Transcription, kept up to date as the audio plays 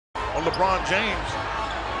on LeBron James.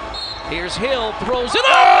 Here's Hill, throws it up.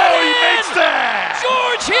 Oh, he makes that!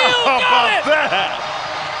 George Hill How got about it! that?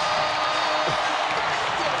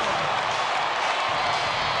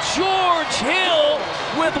 George Hill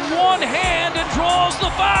with one hand and draws the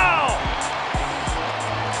foul.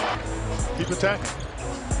 Keep attacking.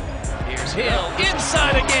 Here's Hill,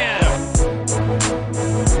 inside again.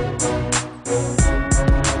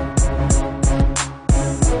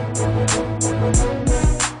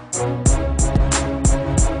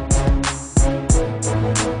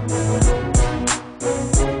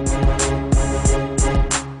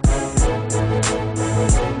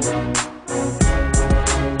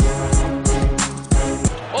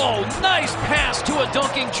 Oh, nice pass to a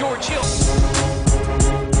dunking George Hill.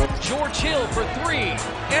 George Hill for three,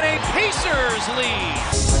 and a Pacers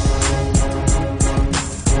lead.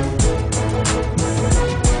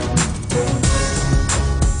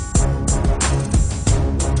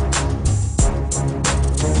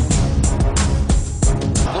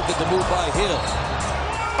 Look at the move by Hill.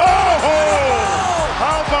 Oh!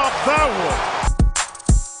 How about that one?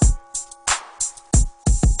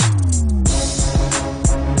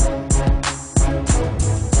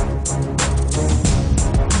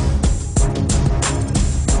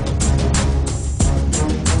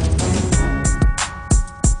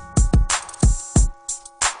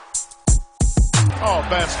 Oh,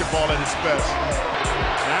 basketball at its best.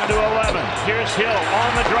 Down to 11. Here's Hill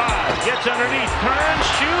on the drive. Gets underneath. Turns,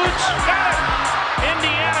 shoots. Got it!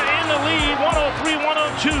 Indiana in the lead.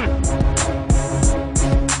 103-102.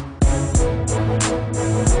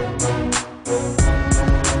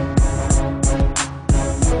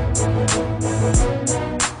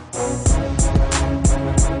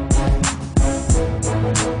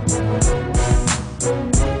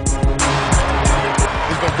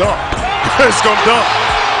 He's going to dunk. He's going to dunk.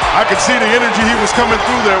 I could see the energy he was coming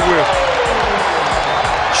through there with.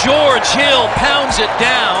 George Hill pounds it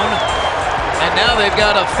down, and now they've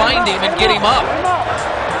got to find him and get him up.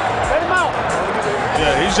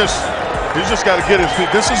 Yeah, he's just got to get his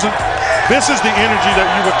feet. This is the energy that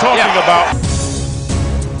you were talking about.